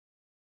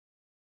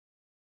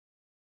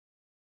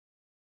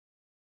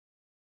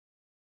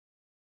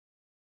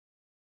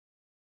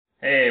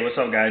Hey, what's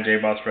up guys?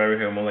 JBoss Forever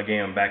here,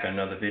 Mulligan. I'm back on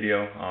another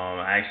video.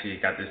 I actually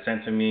got this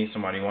sent to me.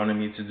 Somebody wanted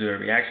me to do a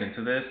reaction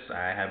to this.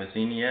 I haven't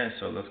seen it yet,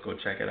 so let's go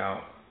check it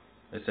out.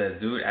 It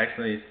says, dude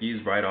accidentally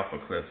skis right off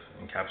a cliff,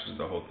 and captures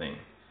the whole thing.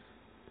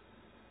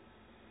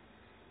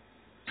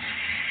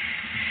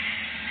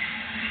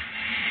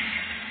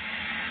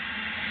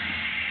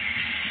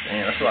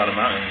 Dang, that's a lot of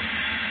mountain.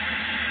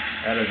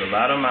 That is a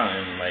lot of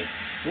mountain. Like,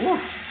 whew.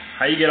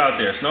 How you get out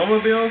there?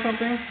 Snowmobile or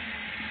something?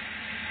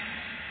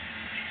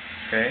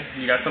 Okay,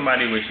 you got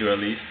somebody with you at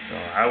least. So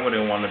I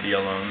wouldn't want to be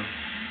alone.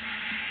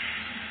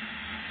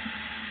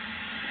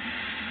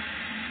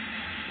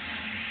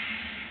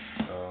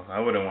 So I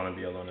wouldn't want to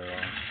be alone at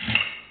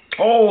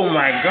all. Oh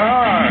my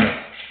god!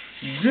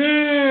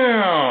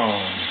 Damn!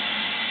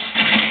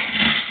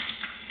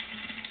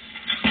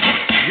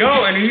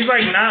 Yo, and he's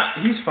like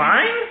he's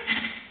fine?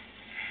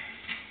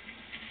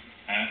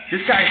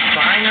 This guy's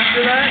fine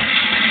after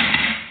that?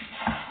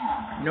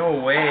 No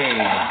way.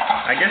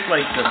 I guess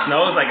like the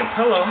snow is like a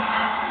pillow.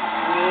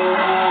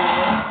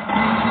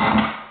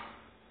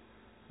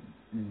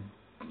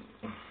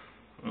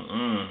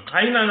 How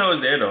you not know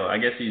it's there though? I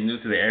guess he's new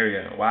to the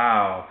area.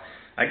 Wow.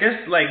 I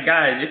guess like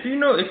guys, if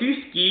you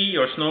ski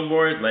or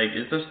snowboard, like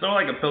is the snow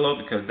like a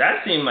pillow? Because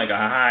that seemed like a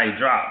high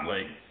drop.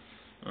 Like,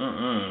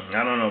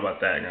 I don't know about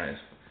that, guys.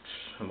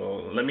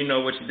 Well, let me know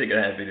what you think of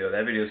that video.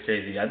 That video is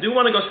crazy. I do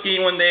want to go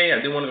skiing one day.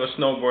 I do want to go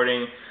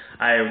snowboarding.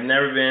 I have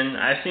never been.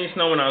 I've seen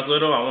snow when I was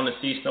little. I want to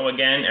see snow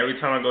again.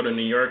 Every time I go to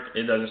New York,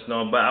 it doesn't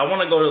snow. But I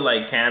want to go to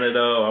like Canada,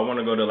 or I want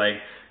to go to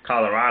like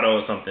Colorado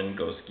or something and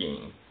go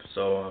skiing.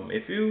 So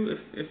if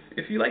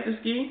you like to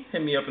ski,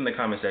 hit me up in the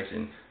comment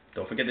section.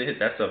 Don't forget to hit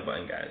that sub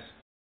button, guys.